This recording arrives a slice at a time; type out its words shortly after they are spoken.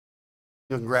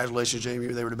Congratulations, Jamie.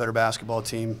 They were the better basketball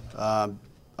team.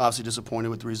 Obviously disappointed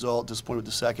with the result, disappointed with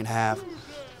the second half.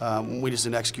 We just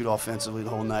didn't execute offensively the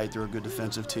whole night. They're a good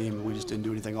defensive team. We just didn't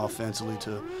do anything offensively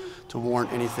to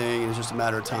warrant anything. It was just a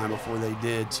matter of time before they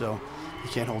did. So you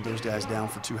can't hold those guys down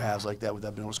for two halves like that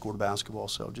without being able to score the basketball.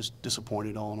 So just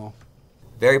disappointed all in all.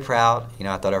 Very proud.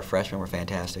 I thought our freshmen were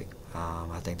fantastic.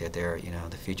 I think that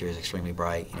the future is extremely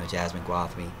bright. Jazmon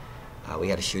Gwathmey. We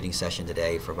had a shooting session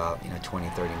today for about 20,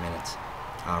 30 minutes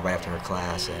right after her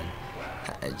class,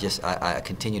 and I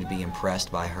continue to be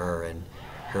impressed by her and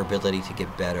her ability to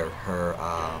get better.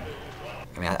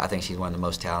 I think she's one of the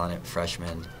most talented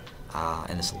freshmen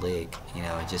in this league.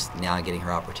 And just now getting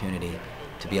her opportunity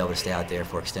to be able to stay out there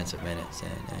for extensive minutes,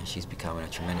 and she's becoming a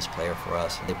tremendous player for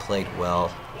us. They played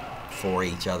well for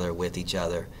each other, with each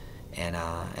other, and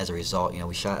as a result,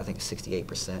 we shot I think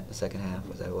 68% the second half.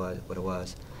 Was that what it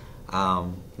was?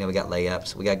 We got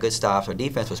layups. We got good stops. Our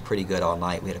defense was pretty good all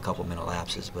night. We had a couple mental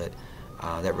lapses, but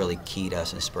that really keyed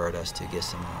us and spurred us to get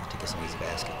some easy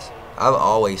baskets. I've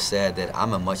always said that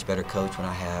I'm a much better coach when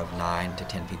I have 9 to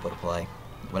 10 people to play.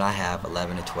 When I have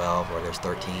 11 to 12 or there's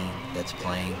 13 that's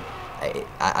playing,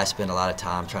 I spend a lot of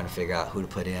time trying to figure out who to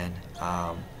put in,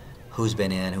 who's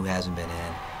been in, who hasn't been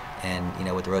in.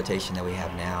 And with the rotation that we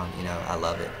have now, I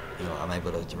love it. I'm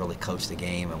able to really coach the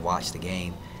game and watch the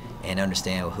game and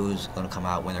understand who's going to come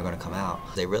out when they're going to come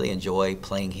out. They really enjoy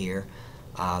playing here.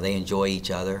 They enjoy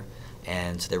each other,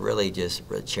 and so they're really just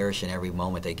cherishing every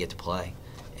moment they get to play.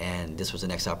 And this was the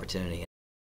next opportunity.